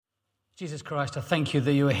Jesus Christ, I thank you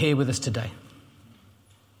that you are here with us today.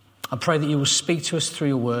 I pray that you will speak to us through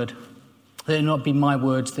your word, that it not be my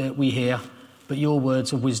words that we hear, but your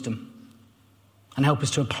words of wisdom. And help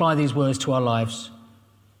us to apply these words to our lives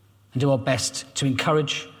and do our best to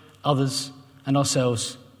encourage others and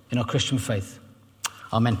ourselves in our Christian faith.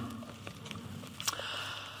 Amen.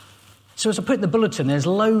 So as I put in the bulletin, there's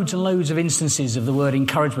loads and loads of instances of the word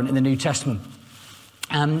encouragement in the New Testament.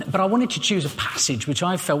 But I wanted to choose a passage which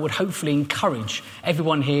I felt would hopefully encourage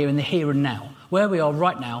everyone here in the here and now, where we are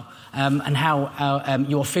right now, and how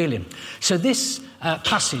you're feeling. So this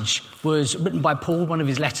passage was written by Paul, one of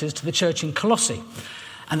his letters to the church in Colossae.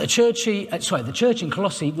 And the church in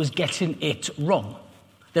Colossae was getting it wrong.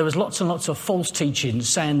 There was lots and lots of false teachings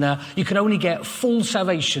saying that you can only get full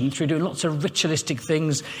salvation through doing lots of ritualistic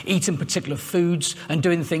things, eating particular foods and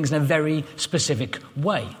doing things in a very specific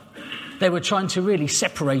way. They were trying to really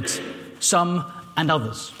separate some and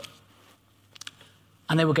others.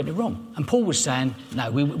 And they were getting it wrong. And Paul was saying,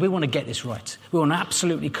 no, we want to get this right. We want to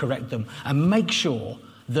absolutely correct them and make sure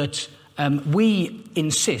that we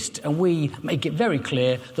insist and we make it very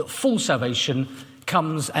clear that full salvation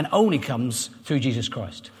comes and only comes through Jesus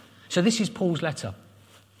Christ. So this is Paul's letter,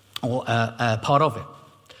 or part of it.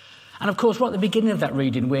 And of course, right at the beginning of that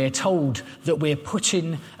reading, we're told that we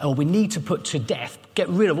need to put to death, get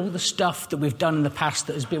rid of all the stuff that we've done in the past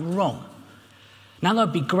that has been wrong. Now, that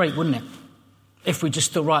would be great, wouldn't it? If we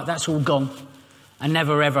just thought, right, that's all gone and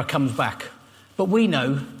never ever comes back. But we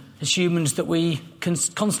know, as humans, that we can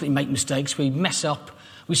constantly make mistakes. We mess up,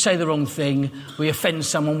 we say the wrong thing, we offend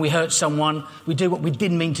someone, we hurt someone, we do what we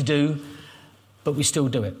didn't mean to do, but we still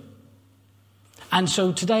do it. And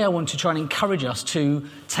so today I want to try and encourage us to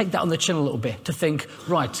take that on the chin a little bit, to think,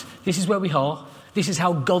 right, this is where we are, this is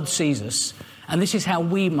how God sees us, and this is how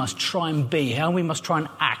we must try and be, how we must try and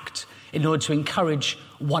act in order to encourage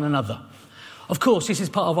one another. Of course, this is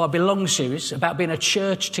part of our Belong series, about being a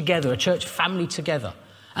church together, a church family together.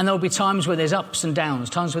 And there will be times where there's ups and downs,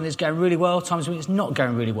 times when it's going really well, times when it's not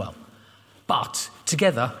going really well. But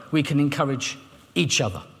together we can encourage each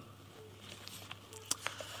other.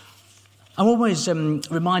 I'm always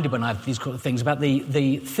reminded when I have these kind of things about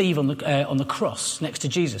the thief on the cross next to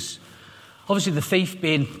Jesus. Obviously, the thief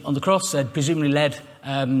being on the cross had presumably led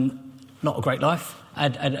not a great life,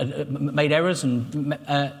 had made errors and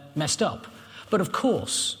messed up. But of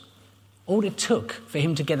course, all it took for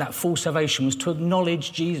him to get that full salvation was to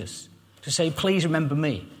acknowledge Jesus, to say, please remember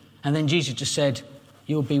me. And then Jesus just said,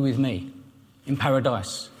 you'll be with me in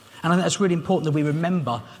paradise. And I think that's really important that we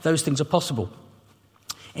remember those things are possible.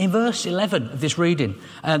 In verse 11 of this reading,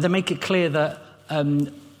 they make it clear that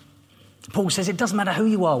Paul says it doesn't matter who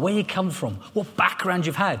you are, where you come from, what background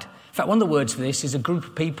you've had. In fact, one of the words for this is a group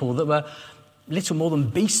of people that were little more than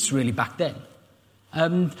beasts really back then.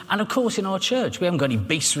 And of course in our church, we haven't got any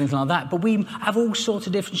beasts or anything like that, but we have all sorts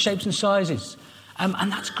of different shapes and sizes. And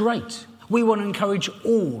that's great. We want to encourage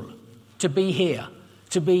all to be here,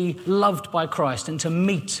 to be loved by Christ and to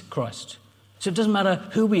meet Christ. So it doesn't matter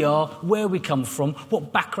who we are, where we come from,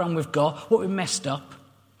 what background we've got, what we've messed up.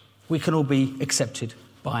 We can all be accepted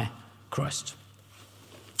by Christ.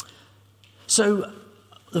 So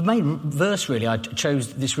the main verse really I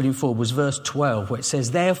chose this reading for was verse 12, where it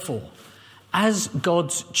says, therefore, as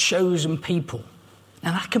God's chosen people.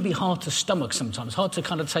 Now that can be hard to stomach sometimes, hard to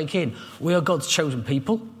kind of take in. We are God's chosen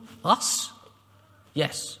people. Us?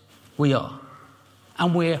 Yes, we are.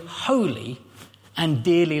 And we're holy and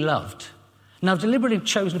dearly loved. Now, I've deliberately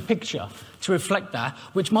chosen a picture to reflect that,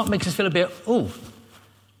 which might make us feel a bit, we've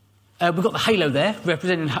got the halo there,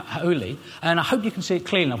 representing holy, and I hope you can see it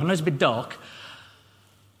clearly enough. I know it's a bit dark,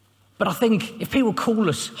 but I think if people call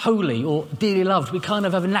us holy or dearly loved, we kind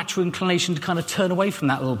of have a natural inclination to kind of turn away from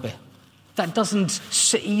that a little bit. That doesn't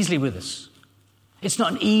sit easily with us. It's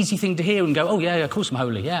not an easy thing to hear and go, oh, yeah, of course I'm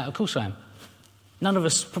holy. Yeah, of course I am. None of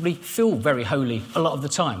us probably feel very holy a lot of the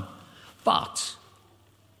time. But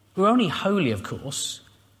we're only holy, of course,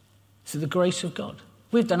 through the grace of God.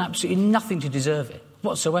 We've done absolutely nothing to deserve it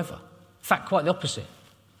whatsoever. In fact, quite the opposite.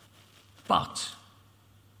 But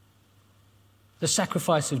the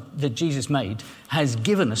sacrifice that Jesus made has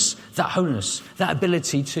given us that holiness, that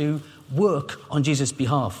ability to work on Jesus'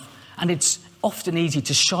 behalf. And it's often easy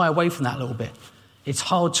to shy away from that a little bit. It's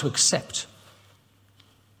hard to accept.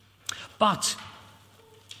 But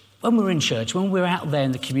when we're in church, when we're out there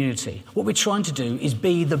in the community, what we're trying to do is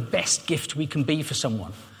be the best gift we can be for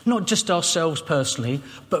someone. Not just ourselves personally,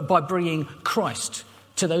 but by bringing Christ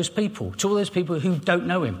to those people, to all those people who don't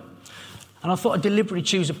know him. And I thought I'd deliberately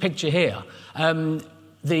choose a picture here.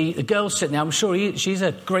 the girl sitting there, I'm sure she's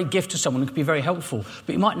a great gift to someone who could be very helpful.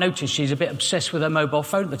 But you might notice she's a bit obsessed with her mobile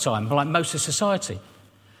phone at the time, like most of society.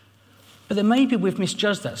 But then maybe we've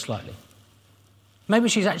misjudged that slightly. Maybe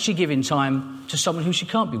she's actually giving time to someone who she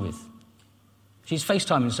can't be with. She's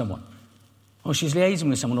FaceTiming someone, or she's liaising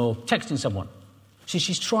with someone, or texting someone.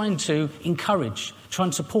 She's trying to encourage, try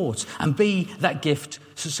and support, and be that gift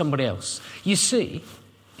to somebody else. You see,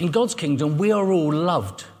 in God's kingdom, we are all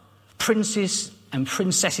loved, princes and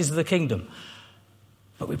princesses of the kingdom.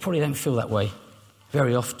 But we probably don't feel that way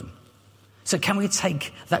very often. So can we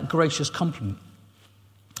take that gracious compliment?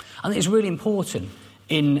 I think it's really important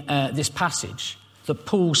in this passage that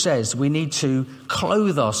Paul says we need to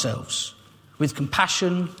clothe ourselves with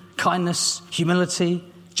compassion, kindness, humility,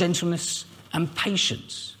 gentleness, and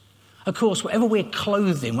patience. Of course, whatever we're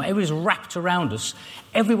clothed in, whatever is wrapped around us,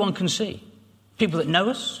 everyone can see. People that know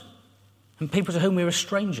us and people to whom we're a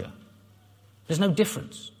stranger. There's no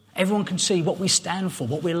difference. Everyone can see what we stand for,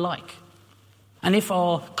 what we're like. And if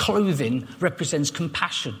our clothing represents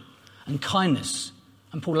compassion and kindness,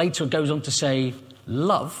 and Paul later goes on to say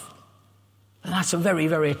love, then that's a very,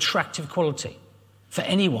 very attractive quality for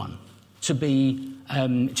anyone to be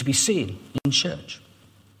seen in church.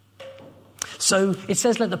 So it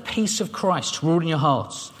says, let the peace of Christ rule in your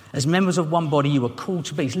hearts. As members of one body, you are called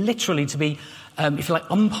to be. It's literally to be, if you like,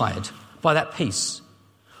 umpired by that peace.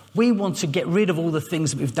 We want to get rid of all the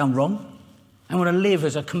things that we've done wrong and want to live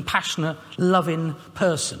as a compassionate, loving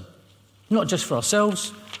person. Not just for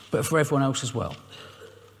ourselves, but for everyone else as well.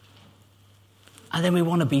 And then we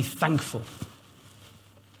want to be thankful.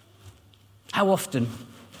 How often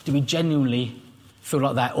do we genuinely feel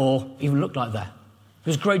like that or even look like that? It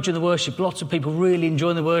was great during the worship. Lots of people really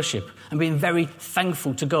enjoying the worship and being very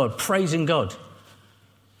thankful to God, praising God.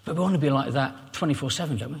 But we want to be like that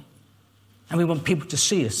 24/7, don't we? And we want people to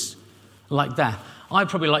see us like that. I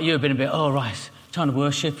probably, like you, have been a bit, time to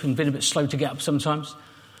worship, and been a bit slow to get up sometimes.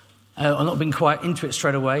 I've not been quite into it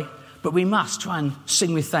straight away. But we must try and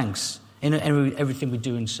sing with thanks in everything we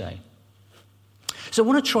do and say. So I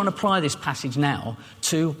want to try and apply this passage now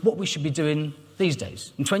to what we should be doing these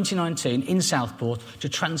days, in 2019, in Southport, to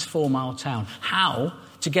transform our town. How,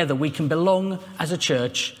 together, we can belong as a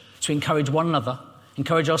church to encourage one another,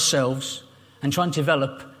 encourage ourselves, and try and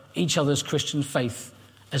develop each other's Christian faith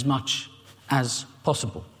as much as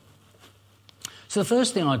possible. So the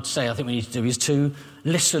first thing I'd say I think we need to do is to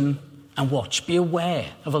listen and watch, be aware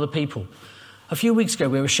of other people. A few weeks ago,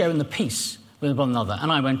 we were sharing the peace with one another,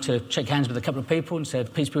 and I went to shake hands with a couple of people and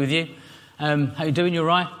said, peace be with you. How you doing? You all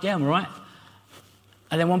right? Yeah, I'm all right.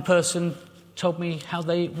 And then one person told me how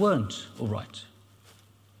they weren't all right.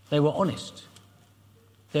 They were honest.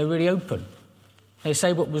 They were really open. They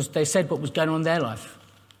said what was going on in their life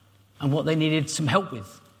and what they needed some help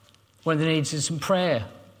with, what they needed some prayer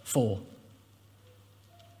for.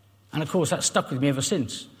 And of course, that stuck with me ever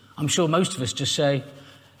since. I'm sure most of us just say,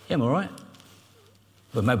 yeah, I'm all right.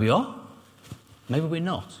 But maybe we are. Maybe we're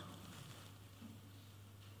not.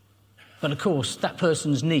 But of course, that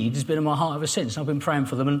person's need has been in my heart ever since. I've been praying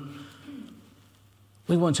for them, and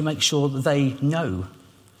we want to make sure that they know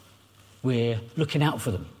we're looking out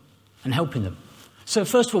for them and helping them. So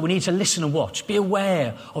first of all, we need to listen and watch. Be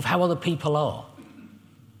aware of how other people are.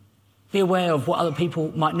 Be aware of what other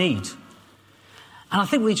people might need. And I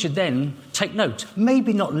think we should then take note.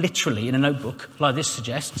 Maybe not literally in a notebook, like this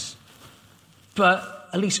suggests, but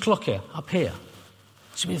at least clock it up here.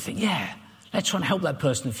 So we think, yeah, let's try and help that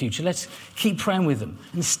person in the future. Let's keep praying with them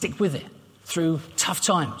and stick with it through tough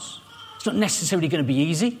times. It's not necessarily going to be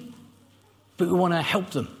easy, but we want to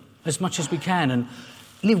help them as much as we can and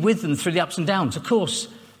live with them through the ups and downs. Of course,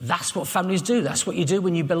 that's what families do. That's what you do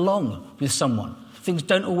when you belong with someone. Things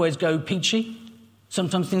don't always go peachy.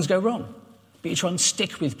 Sometimes things go wrong. But you try and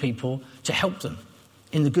stick with people to help them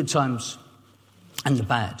in the good times and the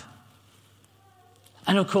bad.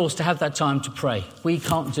 And of course, to have that time to pray. We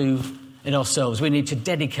can't do it ourselves. We need to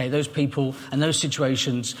dedicate those people and those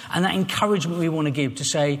situations and that encouragement we want to give to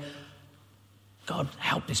say, God,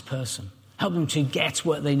 help this person. Help them to get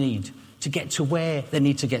what they need, to get to where they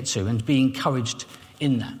need to get to, and be encouraged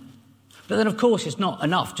in that. But then, of course, it's not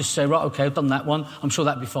enough just to say, right, okay, I've done that one. I'm sure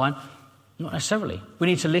that'll be fine. Not necessarily. We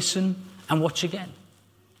need to listen and watch again.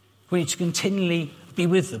 We need to continually be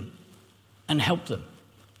with them and help them.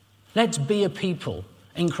 Let's be a people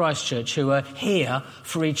in Christchurch who are here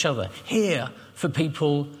for each other, here for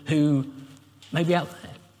people who may be out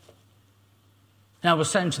there. Now, I was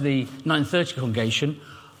saying to the 9:30 congregation,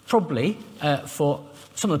 probably for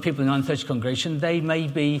some of the people in the 9:30 congregation, they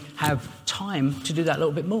maybe have time to do that a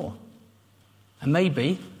little bit more. And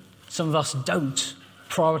maybe some of us don't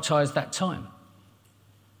prioritise that time.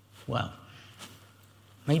 Well,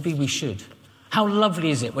 maybe we should. How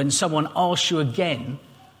lovely is it when someone asks you again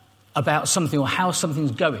about something or how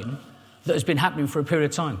something's going that has been happening for a period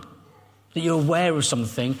of time? That you're aware of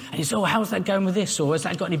something and you say, oh, how's that going with this? Or has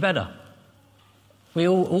that got any better? We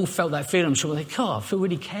all felt that feeling. I'm sure they I feel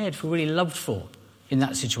really cared, feel really loved for in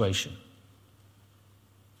that situation.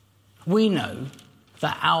 We know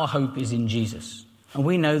that our hope is in Jesus. And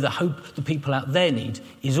we know the hope the people out there need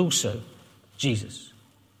is also Jesus.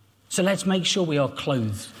 So let's make sure we are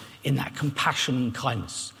clothed in that compassion and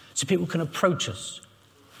kindness so people can approach us,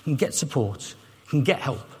 can get support, can get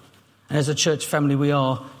help. And as a church family, we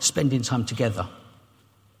are spending time together.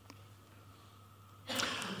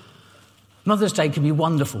 Mother's Day can be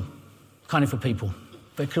wonderful, kind of for people,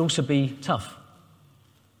 but it can also be tough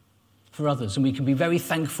for others. And we can be very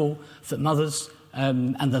thankful for mothers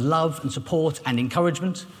and the love and support and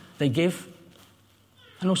encouragement they give,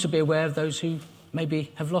 and also be aware of those who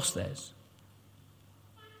maybe have lost theirs.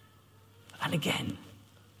 And again,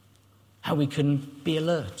 how we can be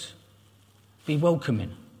alert, be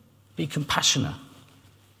welcoming, be compassionate,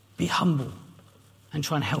 be humble, and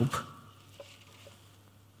try and help.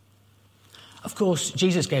 Of course,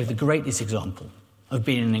 Jesus gave the greatest example of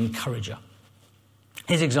being an encourager.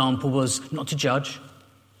 His example was not to judge,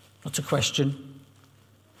 not to question,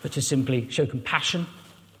 but to simply show compassion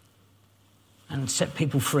and set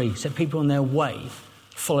people free, set people on their way,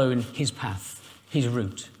 following his path, his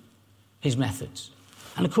route, his methods.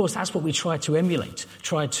 And of course, that's what we try to emulate,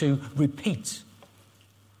 try to repeat.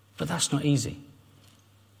 But that's not easy.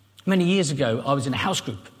 Many years ago, I was in a house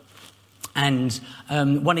group. And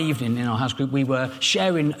one evening in our house group, we were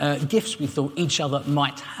sharing gifts we thought each other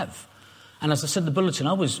might have. And as I said in the bulletin,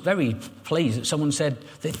 I was very pleased that someone said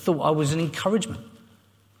they thought I was an encouragement.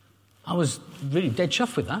 I was really dead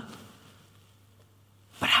chuffed with that.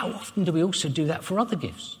 But how often do we also do that for other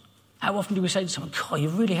gifts? How often do we say to someone, God, you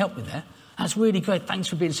really helped me there. That's really great. Thanks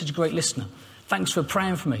for being such a great listener. Thanks for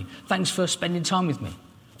praying for me. Thanks for spending time with me.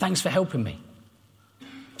 Thanks for helping me.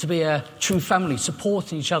 To be a true family,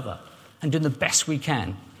 supporting each other and doing the best we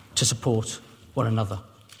can to support one another.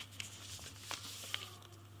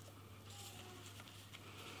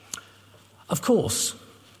 Of course,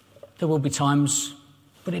 there will be times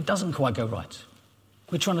when it doesn't quite go right.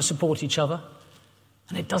 We're trying to support each other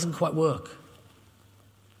and it doesn't quite work.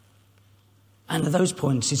 And at those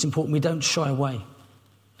points, it's important we don't shy away.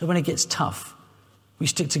 That when it gets tough, we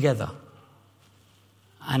stick together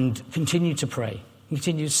and continue to pray,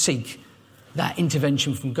 continue to seek that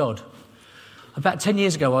intervention from God. About 10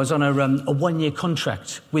 years ago, I was on a one-year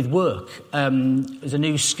contract with work. It was a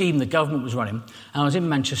new scheme the government was running. And I was in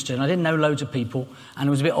Manchester, and I didn't know loads of people. And it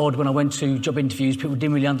was a bit odd when I went to job interviews. People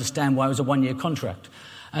didn't really understand why it was a one-year contract.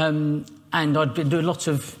 And I'd been doing lots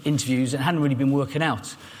of interviews, and it hadn't really been working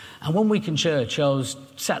out. And one week in church, I was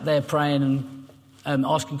sat there praying and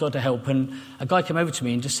asking God to help. And a guy came over to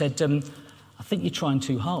me and just said, I think you're trying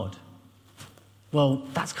too hard. Well,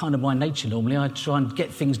 that's kind of my nature normally. I try and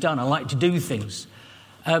get things done. I like to do things.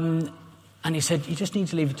 And he said, you just need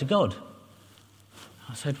to leave it to God.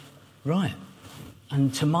 I said, right.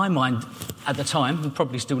 And to my mind at the time, and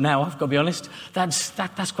probably still now, I've got to be honest,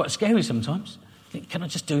 that's quite scary sometimes. Can I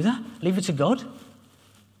just do that? Leave it to God?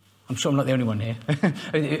 I'm sure I'm not the only one here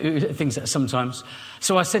who thinks that sometimes.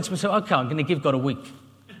 So I said to myself, okay, I'm going to give God a week.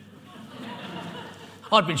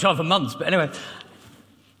 I'd been trying for months, but anyway.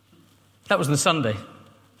 That was on the Sunday.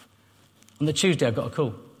 On the Tuesday, I got a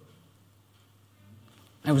call.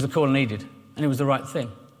 And it was the call I needed, and it was the right thing.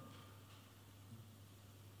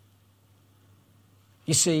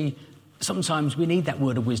 You see, sometimes we need that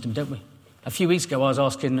word of wisdom, don't we? A few weeks ago, I was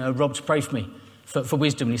asking Rob to pray for me for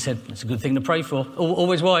wisdom, and he said, that's a good thing to pray for,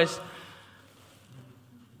 always wise.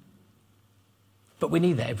 But we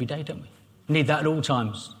need that every day, don't we? We need that at all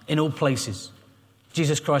times, in all places.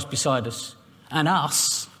 Jesus Christ beside us, and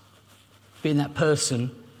us being that person,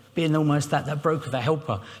 being almost that broker, that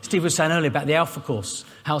helper. Steve was saying earlier about the Alpha Course,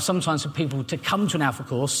 how sometimes for people to come to an Alpha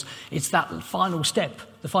Course, it's that final step,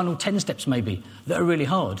 the final 10 steps maybe, that are really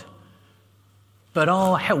hard. But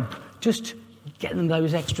our help, just getting them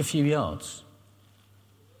those extra few yards,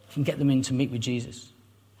 can get them in to meet with Jesus,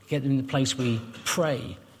 get them in the place we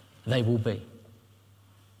pray they will be.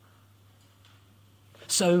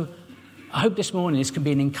 So I hope this morning this can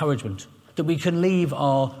be an encouragement, that we can leave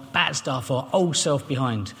our bad stuff, our old self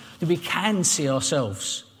behind, that we can see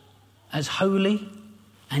ourselves as holy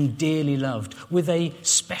and dearly loved, with a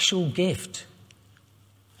special gift,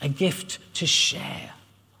 a gift to share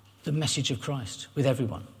the message of Christ with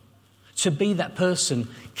everyone, to be that person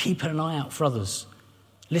keeping an eye out for others,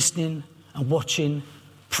 listening and watching,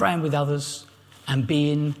 praying with others, and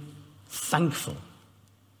being thankful.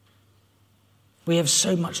 We have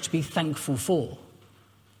so much to be thankful for.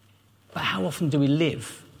 But how often do we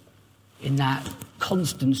live in that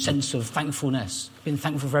constant sense of thankfulness, being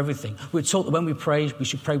thankful for everything? We're taught that when we pray, we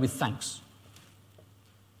should pray with thanks.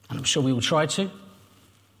 And I'm sure we will try to,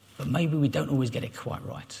 but maybe we don't always get it quite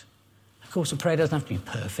right. Of course, a prayer doesn't have to be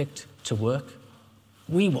perfect to work.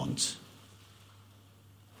 We want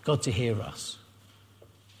God to hear us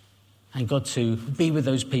and God to be with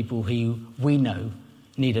those people who we know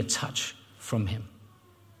need a touch from him.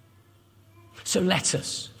 So let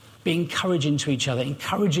us be encouraging to each other,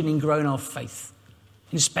 encouraging in growing our faith,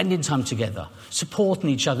 in spending time together, supporting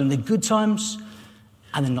each other in the good times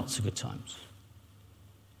and the not so good times.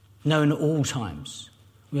 Knowing at all times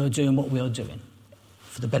we are doing what we are doing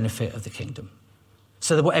for the benefit of the kingdom.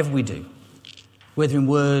 So that whatever we do, whether in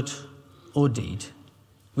word or deed,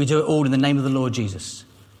 we do it all in the name of the Lord Jesus,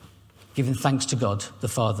 giving thanks to God the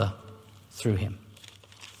Father through him.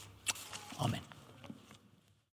 Amen.